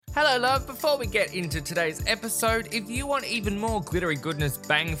Hello, love. Before we get into today's episode, if you want even more glittery goodness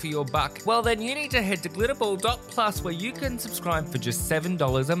bang for your buck, well then you need to head to glitterball.plus where you can subscribe for just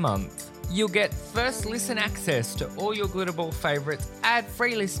 $7 a month. You'll get first listen access to all your Glitterball favourites,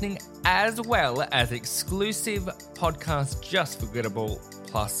 ad-free listening, as well as exclusive podcasts just for Glitterball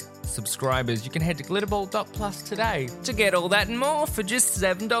Plus subscribers. You can head to glitterball.plus today to get all that and more for just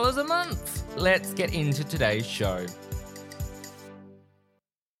 $7 a month. Let's get into today's show.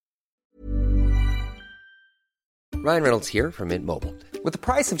 Ryan Reynolds here from Mint Mobile. With the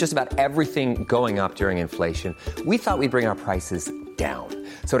price of just about everything going up during inflation, we thought we'd bring our prices down.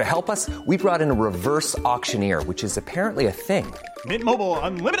 So to help us, we brought in a reverse auctioneer, which is apparently a thing. Mint Mobile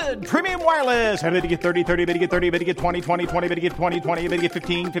Unlimited Premium Wireless. How to get 30, 30, how to get 30, how to get 20, 20, 20, how to get 20, 20, how to get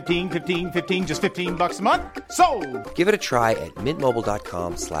 15, 15, 15, 15, just $15 a month? Sold! Give it a try at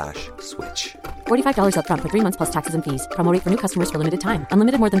mintmobile.com/switch. $45 up front for 3 months plus taxes and fees. Promo rate for new customers for limited time.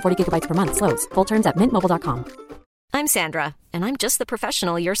 Unlimited more than 40 gigabytes per month. Slows full terms at mintmobile.com. I'm Sandra, and I'm just the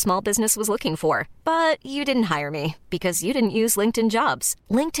professional your small business was looking for. But you didn't hire me because you didn't use LinkedIn Jobs.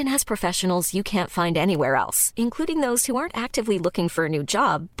 LinkedIn has professionals you can't find anywhere else, including those who aren't actively looking for a new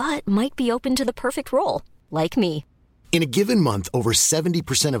job, but might be open to the perfect role, like me. In a given month, over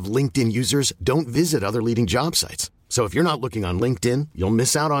 70% of LinkedIn users don't visit other leading job sites. So if you're not looking on LinkedIn, you'll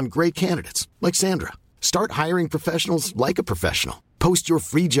miss out on great candidates like Sandra. Start hiring professionals like a professional. Post your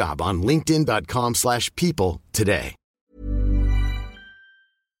free job on linkedin.com/people today.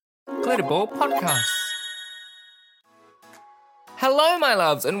 Glitterball Podcast. Hello, my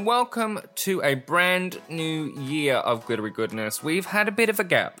loves, and welcome to a brand new year of glittery goodness. We've had a bit of a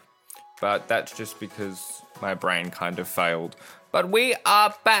gap, but that's just because my brain kind of failed. But we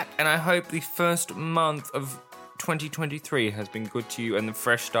are back, and I hope the first month of 2023 has been good to you and the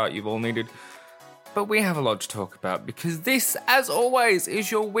fresh start you've all needed. But we have a lot to talk about because this, as always,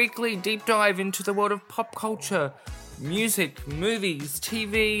 is your weekly deep dive into the world of pop culture, music, movies,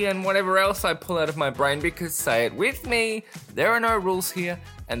 TV, and whatever else I pull out of my brain because, say it with me, there are no rules here,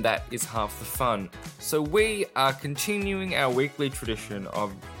 and that is half the fun. So we are continuing our weekly tradition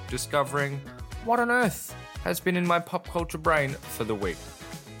of discovering what on earth has been in my pop culture brain for the week.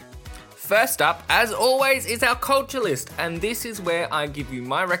 First up, as always, is our culture list, and this is where I give you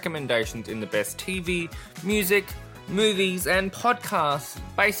my recommendations in the best TV, music, movies, and podcasts,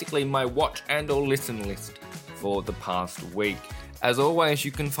 basically my watch and or listen list for the past week. As always,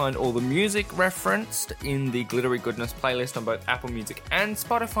 you can find all the music referenced in the Glittery Goodness playlist on both Apple Music and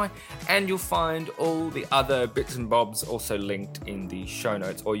Spotify, and you'll find all the other bits and bobs also linked in the show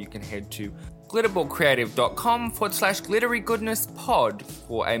notes, or you can head to glitterballcreative.com/glitterygoodnesspod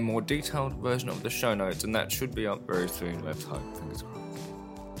for a more detailed version of the show notes, and that should be up very soon, let's hope, fingers crossed.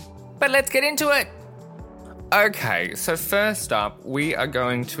 But let's get into it! Okay, so first up, we are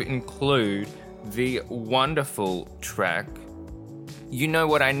going to include the wonderful track You Know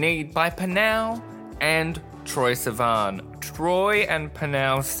What I Need by Panau and Troye Sivan. Troye and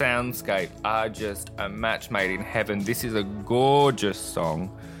Panau's soundscape are just a match made in heaven. This is a gorgeous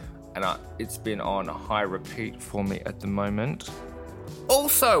song, and it's been on high repeat for me at the moment.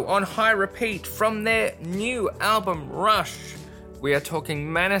 Also on high repeat from their new album Rush, we are talking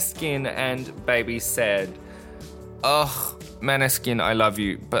Maneskin and Baby Said. Ugh, Maneskin, I love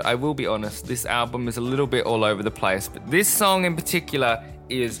you, but I will be honest, this album is a little bit all over the place, but this song in particular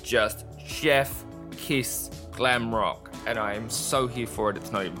is just chef kiss glam rock, and I am so here for it,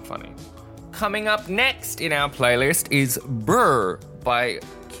 it's not even funny. Coming up next in our playlist is Brr by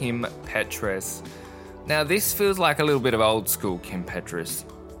Kim Petras. Now this feels like a little bit of old school Kim Petras,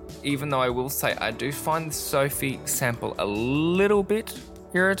 even though I will say I do find the Sophie sample a little bit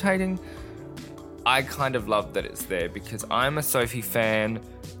irritating. I kind of love that it's there because I'm a Sophie fan,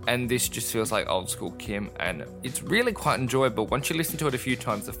 and this just feels like old school Kim, and it's really quite enjoyable. Once you listen to it a few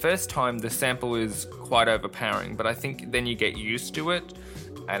times, the first time the sample is quite overpowering, but I think then you get used to it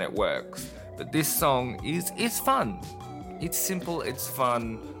and it works. But this song is fun. It's simple, it's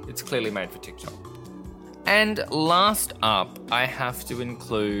fun, it's clearly made for TikTok. And last up, I have to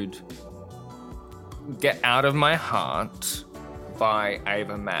include Get Out of My Heart by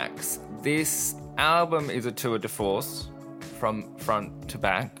Ava Max. This album is a tour de force from front to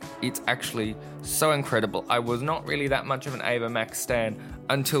back. It's actually so incredible. I was not really that much of an Ava Max stan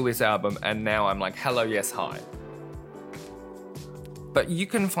until this album, and now I'm like, hello, yes, hi. But you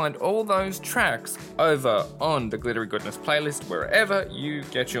can find all those tracks over on the Glittery Goodness playlist wherever you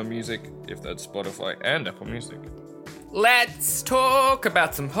get your music, if that's Spotify and Apple Music. Let's talk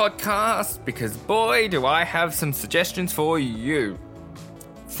about some podcasts, because boy, do I have some suggestions for you.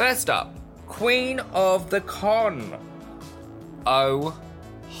 First up, Queen of the Con. Oh,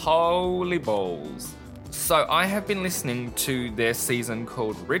 Holy balls. So I have been listening to their season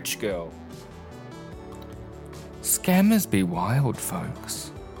called Rich Girl. Scammers be wild,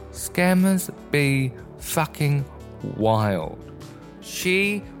 folks. Scammers be fucking wild.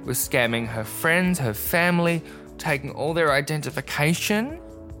 She was scamming her friends, her family, taking all their identification.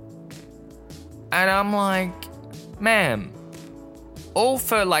 And I'm like, ma'am, all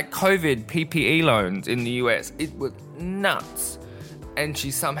for like COVID PPE loans in the US. It was nuts. And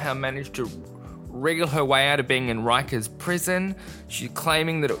she somehow managed to wriggle her way out of being in Rikers prison. She's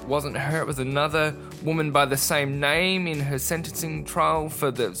claiming that it wasn't her, it was another woman by the same name in her sentencing trial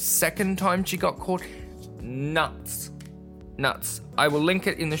for the second time she got caught. Nuts. I will link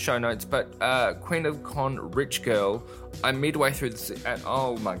it in the show notes, but Queen of Con Rich Girl, I'm midway through this, and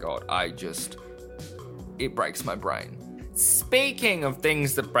oh my god, it breaks my brain. Speaking of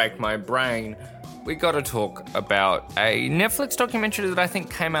things that break my brain, we gotta talk about a Netflix documentary that I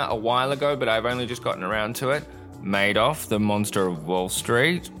think came out a while ago, but I've only just gotten around to it. Madoff, the Monster of Wall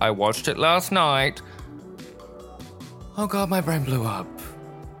Street. I watched it last night. Oh god, my brain blew up.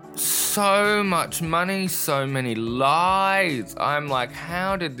 So much money, so many lies. I'm like,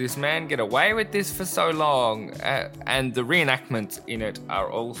 how did this man get away with this for so long? And the reenactments in it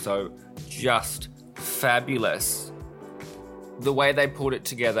are also just fabulous. The way they pulled it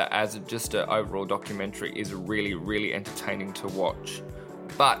together as just an overall documentary is really, really entertaining to watch.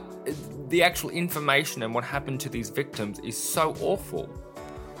 But the actual information and what happened to these victims is so awful.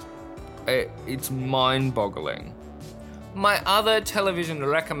 It's mind-boggling. My other television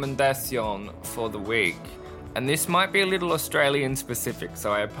recommendation for the week, and this might be a little Australian specific,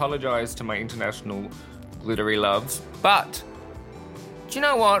 so I apologise to my international glittery loves, but do you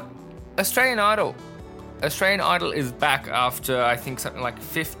know what? Australian Idol is back after, I think, something like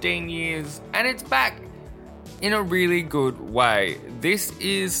 15 years, and it's back in a really good way. This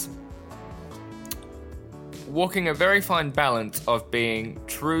is walking a very fine balance of being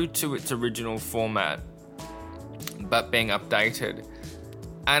true to its original format, but being updated.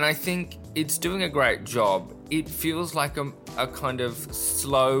 And I think it's doing a great job. It feels like a kind of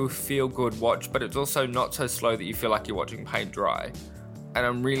slow, feel-good watch, but it's also not so slow that you feel like you're watching paint dry. And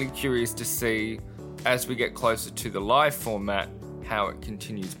I'm really curious to see, as we get closer to the live format, how it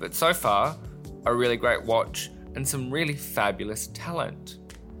continues. But so far, a really great watch and some really fabulous talent.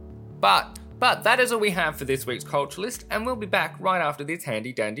 But that is all we have for this week's Culture List, and we'll be back right after this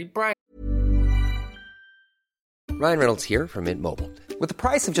handy dandy break. Ryan Reynolds here from Mint Mobile. With the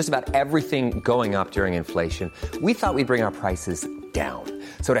price of just about everything going up during inflation, we thought we'd bring our prices down.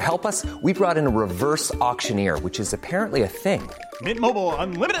 So to help us, we brought in a reverse auctioneer, which is apparently a thing. Mint Mobile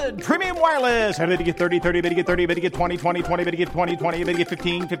Unlimited Premium Wireless. How to get 30, 30, bit to get 30, bit to get 20, 20, 20, bit to get 20, 20, bit to get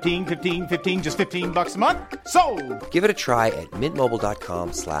 15, 15, 15, 15, just $15 a month? Sold! Give it a try at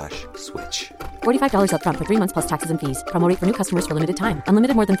mintmobile.com/switch. $45 up front for 3 months plus taxes and fees. Promo rate for new customers for limited time.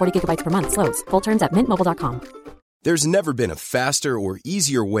 Unlimited more than 40 gigabytes per month. Slows full terms at mintmobile.com. There's never been a faster or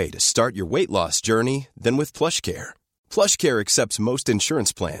easier way to start your weight loss journey than with PlushCare. PlushCare accepts most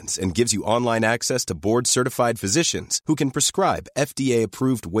insurance plans and gives you online access to board-certified physicians who can prescribe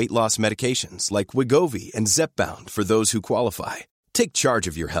FDA-approved weight loss medications like Wegovy and Zepbound for those who qualify. Take charge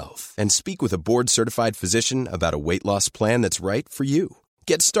of your health and speak with a board-certified physician about a weight loss plan that's right for you.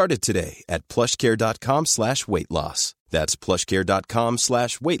 Get started today at plushcare.com/weight-loss. That's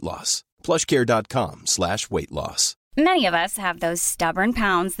plushcare.com/weight-loss. plushcare.com/weight-loss. Many of us have those stubborn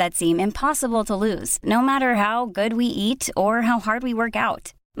pounds that seem impossible to lose, no matter how good we eat or how hard we work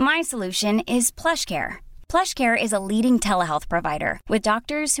out. My solution is PlushCare. PlushCare is a leading telehealth provider with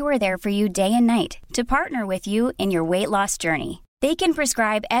doctors who are there for you day and night to partner with you in your weight loss journey. They can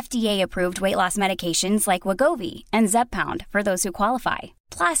prescribe FDA-approved weight loss medications like Wegovy and Zepbound for those who qualify.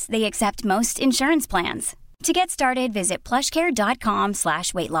 Plus, they accept most insurance plans. To get started, visit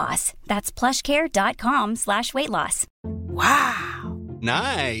plushcare.com/weight-loss. That's plushcare.com/weight-loss. Wow.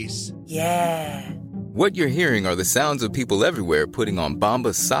 Nice. Yeah. What you're hearing are the sounds of people everywhere putting on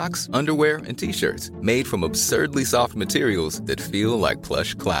Bombas socks, underwear, and T-shirts made from absurdly soft materials that feel like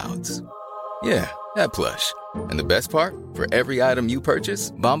plush clouds. Yeah, that plush. And the best part? For every item you purchase,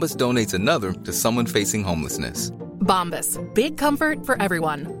 Bombas donates another to someone facing homelessness. Bombas. Big comfort for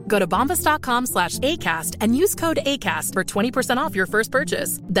everyone. Go to bombas.com/ACAST and use code ACAST for 20% off your first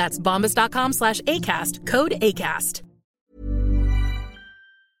purchase. That's bombas.com/ACAST. Code ACAST.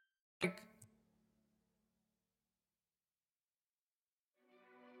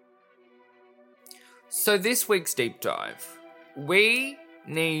 So this week's deep dive, we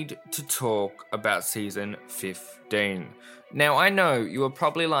need to talk about season 15. Now, I know you are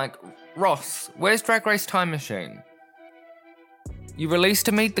probably like, Ross, where's Drag Race Time Machine? you released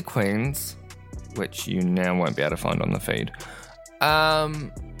a Meet the Queens, which you now won't be able to find on the feed.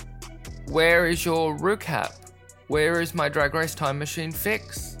 Where is your recap? Where is my Drag Race Time Machine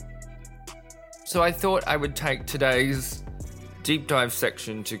fix? So I thought I would take today's deep dive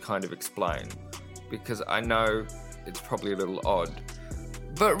section to kind of explain, because I know it's probably a little odd.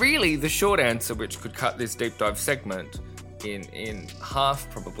 But really, the short answer, which could cut this deep dive segment in half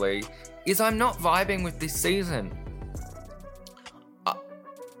probably, is I'm not vibing with this season.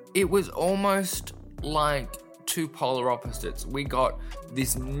 It was almost like two polar opposites. We got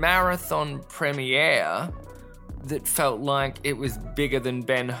this marathon premiere that felt like it was bigger than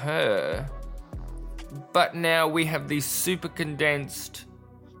Ben-Hur, but now we have these super condensed,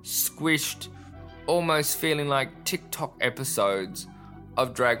 squished, almost feeling like TikTok episodes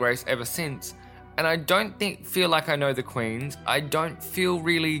of Drag Race ever since. And I don't feel like I know the queens. I don't feel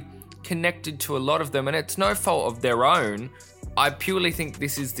really connected to a lot of them, and it's no fault of their own. I purely think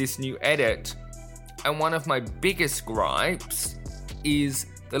this is this new edit. And one of my biggest gripes is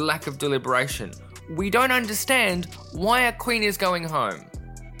the lack of deliberation. We don't understand why a queen is going home.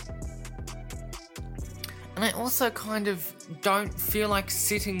 And I also kind of don't feel like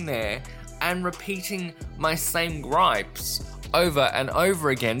sitting there and repeating my same gripes over and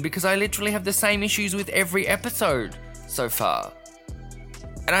over again, because I literally have the same issues with every episode so far.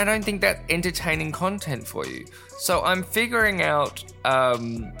 And I don't think that's entertaining content for you. So I'm figuring out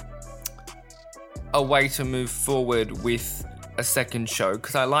a way to move forward with a second show,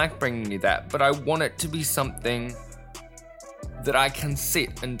 because I like bringing you that, but I want it to be something that I can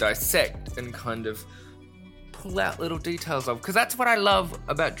sit and dissect and kind of pull out little details of, because that's what I love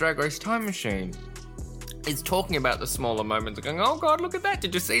about Drag Race Time Machine, is talking about the smaller moments and going, oh god, look at that,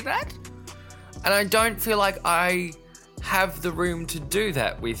 did you see that? And I don't feel like I have the room to do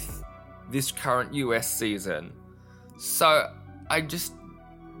that with this current US season. So I just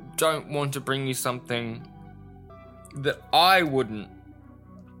don't want to bring you something that I wouldn't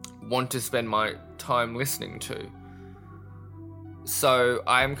want to spend my time listening to. So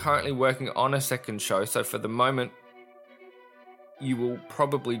I am currently working on a second show, so for the moment you will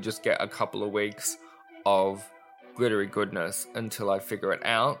probably just get a couple of weeks of glittery goodness until I figure it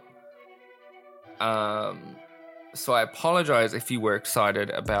out. So I apologize if you were excited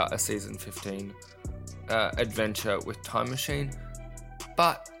about a season 15 adventure with Time Machine,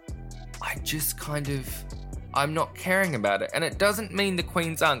 but I just I'm not caring about it. And it doesn't mean the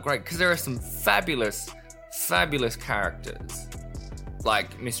queens aren't great, because there are some fabulous, fabulous characters,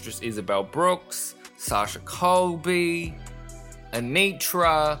 like Mistress Isabelle Brooks, Sasha Colby,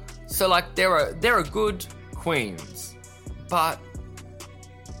 Anitra. So like there are good queens, but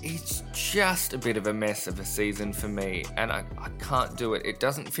it's just a bit of a mess of a season for me, and I can't do it. It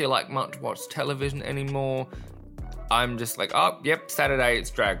doesn't feel like much watch television anymore. I'm just like, oh, yep, Saturday it's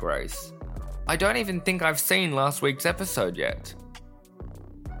Drag Race. I don't even think I've seen last week's episode yet.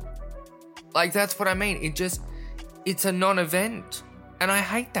 Like, that's what I mean. It's a non-event. And I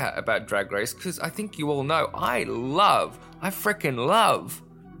hate that about Drag Race, because I think you all know, I freaking love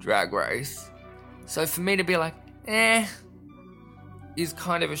Drag Race. So for me to be like, is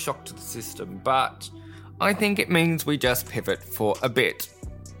kind of a shock to the system, but I think it means we just pivot for a bit.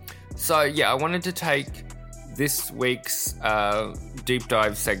 So yeah, I wanted to take this week's deep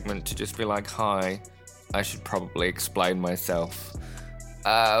dive segment to just be like, hi, I should probably explain myself.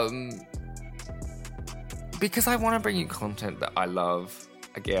 Because I want to bring you content that I love,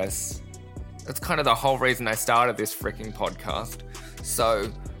 I guess. That's kind of the whole reason I started this freaking podcast. So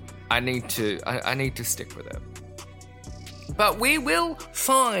I need to stick with it. But we will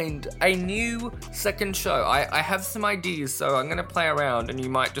find a new second show. I have some ideas, so I'm going to play around, and you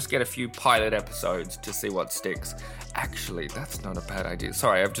might just get a few pilot episodes to see what sticks. Actually, that's not a bad idea.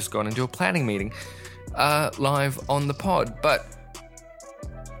 Sorry, I've just gone into a planning meeting live on the pod. But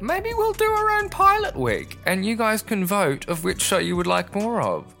maybe we'll do our own pilot week, and you guys can vote of which show you would like more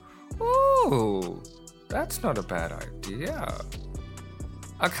of. Ooh, that's not a bad idea.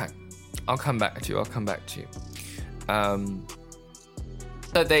 Okay, I'll come back to you.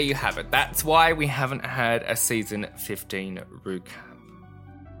 So there you have it. That's why we haven't had a season 15 recap.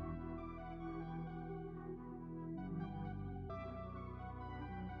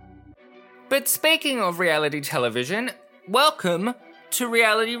 But speaking of reality television, welcome to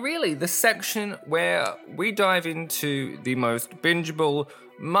Reality Really, the section where we dive into the most bingeable,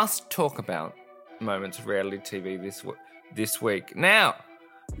 must-talk-about moments of reality TV this week. Now,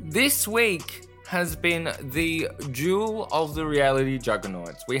 this week has been the duel of the reality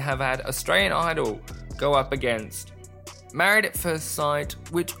juggernauts. We have had Australian Idol go up against Married at First Sight,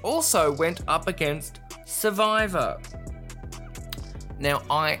 which also went up against Survivor. Now,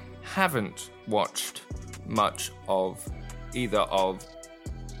 I haven't watched much of either of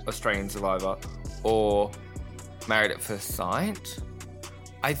Australian Survivor or Married at First Sight.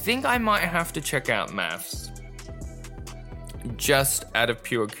 I think I might have to check out MAFS just out of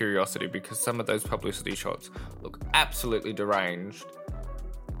pure curiosity, because some of those publicity shots look absolutely deranged.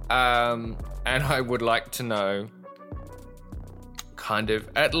 And I would like to know kind of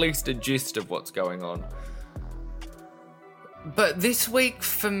at least a gist of what's going on. But this week,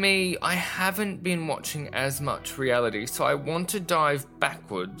 for me, I haven't been watching as much reality, so I want to dive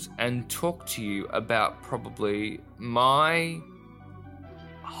backwards and talk to you about probably my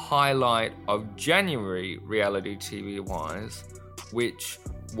highlight of January reality TV-wise, which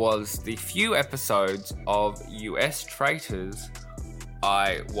was the few episodes of US Traitors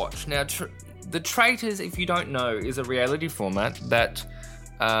I watched. Now, The Traitors, if you don't know, is a reality format that...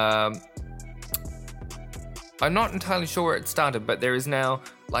 I'm not entirely sure where it started, but there is now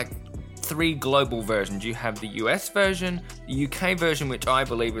like 3 global versions. You have the US version, the UK version, which I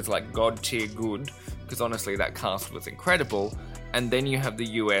believe is like God tier good, because honestly that cast was incredible, and then you have the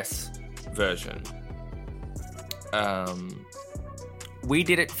US version. We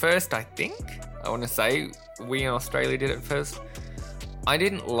did it first, I think. I want to say we in Australia did it first. I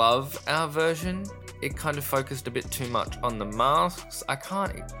didn't love our version. It kind of focused a bit too much on the masks.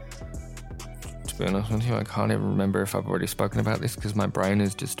 To be honest with you, I can't even remember if I've already spoken about this because my brain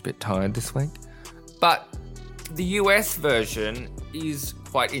is just a bit tired this week. But the US version is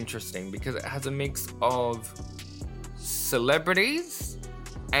quite interesting because it has a mix of celebrities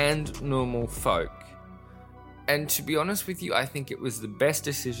and normal folk. And to be honest with you, I think it was the best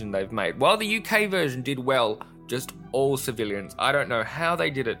decision they've made. While the UK version did well, just all civilians. I don't know how they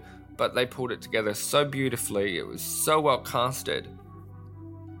did it, but they pulled it together so beautifully. It was so well casted.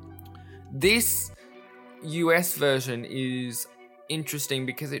 This US version is interesting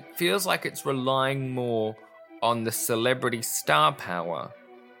because it feels like it's relying more on the celebrity star power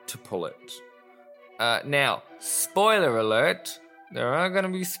to pull it. Now, spoiler alert, there are going to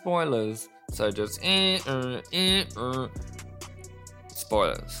be spoilers, so just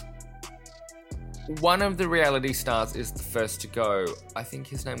spoilers. One of the reality stars is the first to go. I think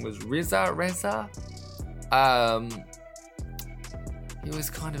his name was Reza. He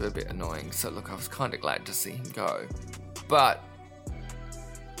was kind of a bit annoying, so look, I was kind of glad to see him go. But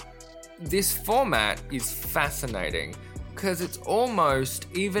this format is fascinating because it's almost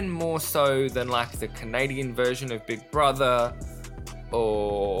even more so than like the Canadian version of Big Brother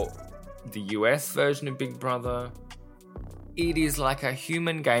or the US version of Big Brother. It is like a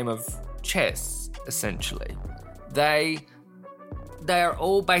human game of chess, essentially. They are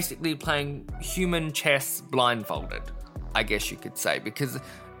all basically playing human chess blindfolded, I guess you could say, because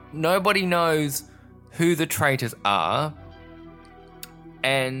nobody knows who the traitors are,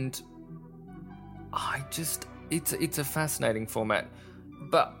 and it's a fascinating format,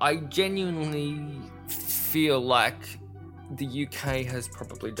 but I genuinely feel like the UK has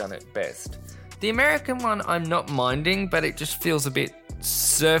probably done it best. The American one I'm not minding, but it just feels a bit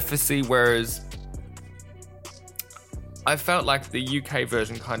surfacey, whereas I felt like the UK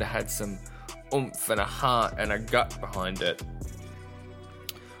version kind of had some oomph and a heart and a gut behind it.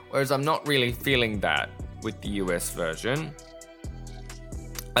 Whereas I'm not really feeling that with the US version.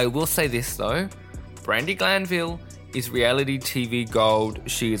 I will say this though, Brandi Glanville is reality TV gold.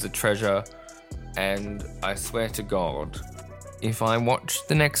 She is a treasure, and I swear to God, if I watch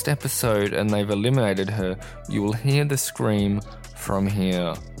the next episode and they've eliminated her, you will hear the scream from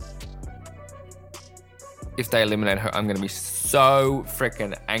here. If they eliminate her, I'm going to be so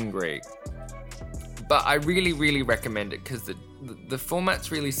freaking angry. But I really, really recommend it because the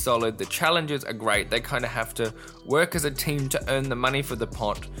format's really solid. The challenges are great. They kind of have to work as a team to earn the money for the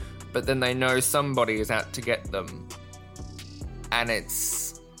pot, but then they know somebody is out to get them. And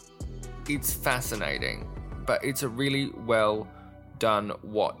it's fascinating, but it's a really well done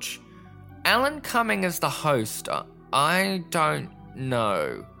watch. Alan Cumming as the host, I don't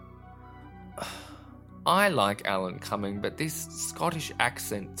know. I like Alan Cumming, but this Scottish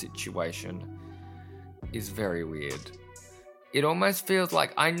accent situation is very weird. It almost feels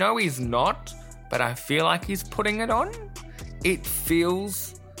like, I know he's not, but I feel like he's putting it on. It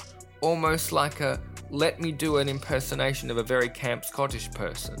feels almost like a, let me do an impersonation of a very camp Scottish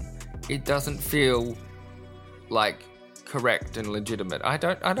person. It doesn't feel like correct and legitimate. I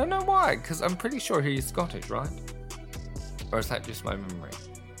don't know why, because I'm pretty sure he's Scottish, right? Or is that just my memory?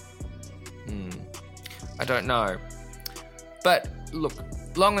 I don't know. But look,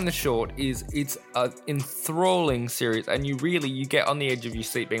 long and the short is it's an enthralling series, and you get on the edge of your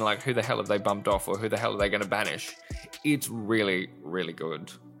seat being like, who the hell have they bumped off, or who the hell are they going to banish? It's really, really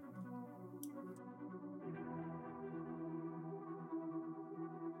good.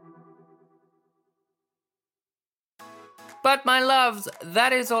 But my loves,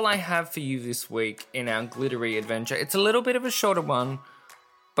 that is all I have for you this week in our glittery adventure. It's a little bit of a shorter one,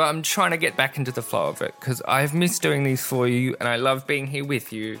 but I'm trying to get back into the flow of it because I've missed doing these for you and I love being here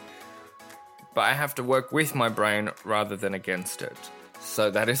with you, but I have to work with my brain rather than against it.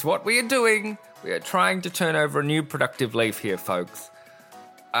 So that is what we are doing. We are trying to turn over a new productive leaf here, folks.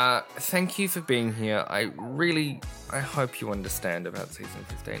 Thank you for being here. I hope you understand about season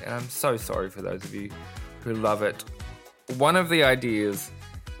 15, and I'm so sorry for those of you who love it. One of the ideas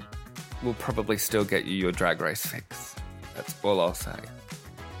will probably still get you your Drag Race fix. That's all I'll say.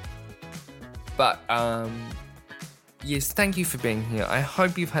 But, yes, thank you for being here. I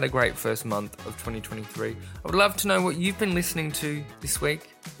hope you've had a great first month of 2023. I would love to know what you've been listening to this week,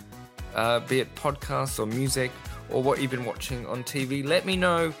 be it podcasts or music, or what you've been watching on TV. Let me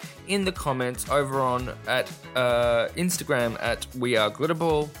know in the comments over on at Instagram at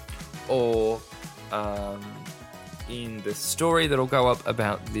WeAreGlitterball, or in the story that'll go up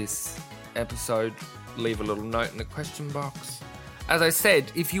about this episode. Leave a little note in the question box. As I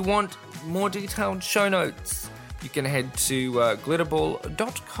said, if you want more detailed show notes, you can head to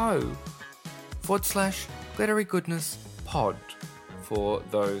glitterball.co/glitterygoodnesspod for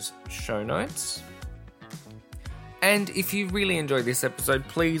those show notes. And if you really enjoyed this episode,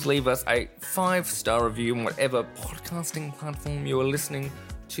 please leave us a 5-star review on whatever podcasting platform you are listening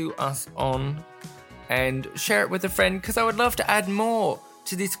to us on. And share it with a friend, because I would love to add more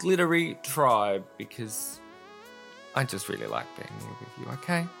to this glittery tribe, because I just really like being here with you,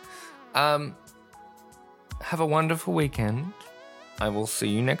 okay? Have a wonderful weekend. I will see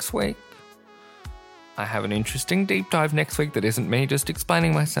you next week. I have an interesting deep dive next week that isn't me just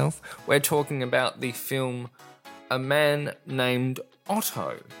explaining myself. We're talking about the film A Man Named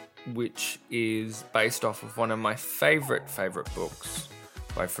Otto, which is based off of one of my favourite books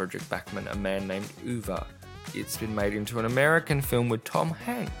by Frederick Backman, A Man Named Uwe. It's been made into an American film with Tom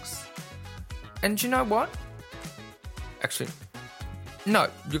Hanks. And you know what? Actually, no,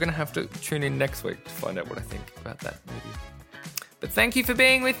 you're going to have to tune in next week to find out what I think about that movie. But thank you for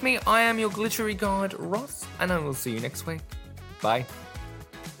being with me. I am your glittery guide, Ross, and I will see you next week. Bye.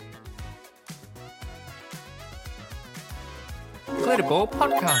 Glitterball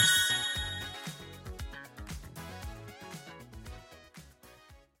Podcast.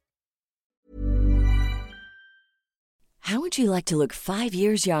 How would you like to look 5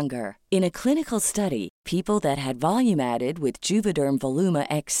 years younger? In a clinical study, people that had volume added with Juvederm Voluma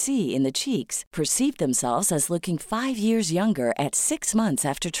XC in the cheeks perceived themselves as looking 5 years younger at 6 months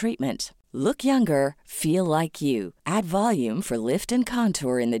after treatment. Look younger, feel like you. Add volume for lift and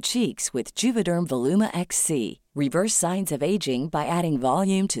contour in the cheeks with Juvederm Voluma XC. Reverse signs of aging by adding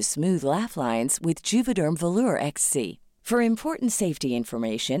volume to smooth laugh lines with Juvederm Volure XC. For important safety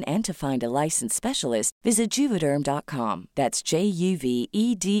information and to find a licensed specialist, visit Juvederm.com. That's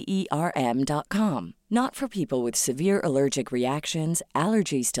JUVEDERM.com. Not for people with severe allergic reactions,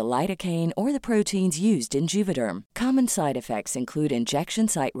 allergies to lidocaine, or the proteins used in Juvederm. Common side effects include injection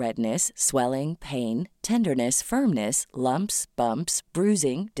site redness, swelling, pain, tenderness, firmness, lumps, bumps,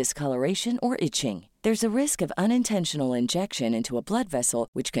 bruising, discoloration, or itching. There's a risk of unintentional injection into a blood vessel,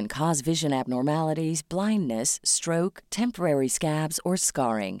 which can cause vision abnormalities, blindness, stroke, temporary scabs, or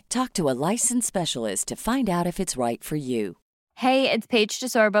scarring. Talk to a licensed specialist to find out if it's right for you. Hey, it's Paige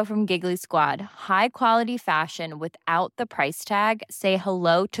DeSorbo from Giggly Squad. High quality fashion without the price tag. Say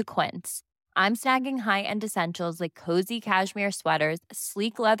hello to Quince. I'm snagging high-end essentials like cozy cashmere sweaters,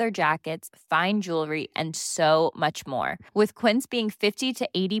 sleek leather jackets, fine jewelry, and so much more. With Quince being 50 to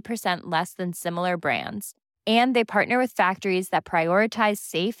 80% less than similar brands. And they partner with factories that prioritize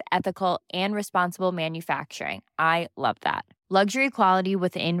safe, ethical, and responsible manufacturing. I love that. Luxury quality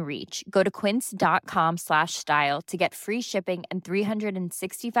within reach. Go to quince.com/style to get free shipping and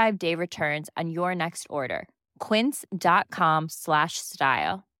 365-day returns on your next order.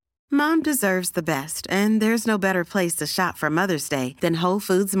 Quince.com/style. Mom deserves the best, and there's no better place to shop for Mother's Day than Whole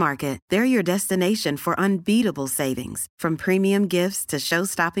Foods Market. They're your destination for unbeatable savings, from premium gifts to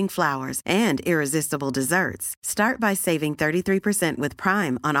show-stopping flowers and irresistible desserts. Start by saving 33% with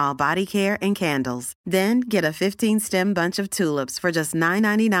Prime on all body care and candles. Then get a 15-stem bunch of tulips for just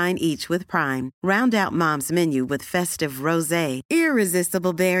 $9.99 each with Prime. Round out Mom's menu with festive rosé,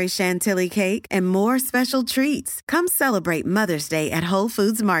 irresistible berry chantilly cake, and more special treats. Come celebrate Mother's Day at Whole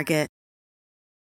Foods Market.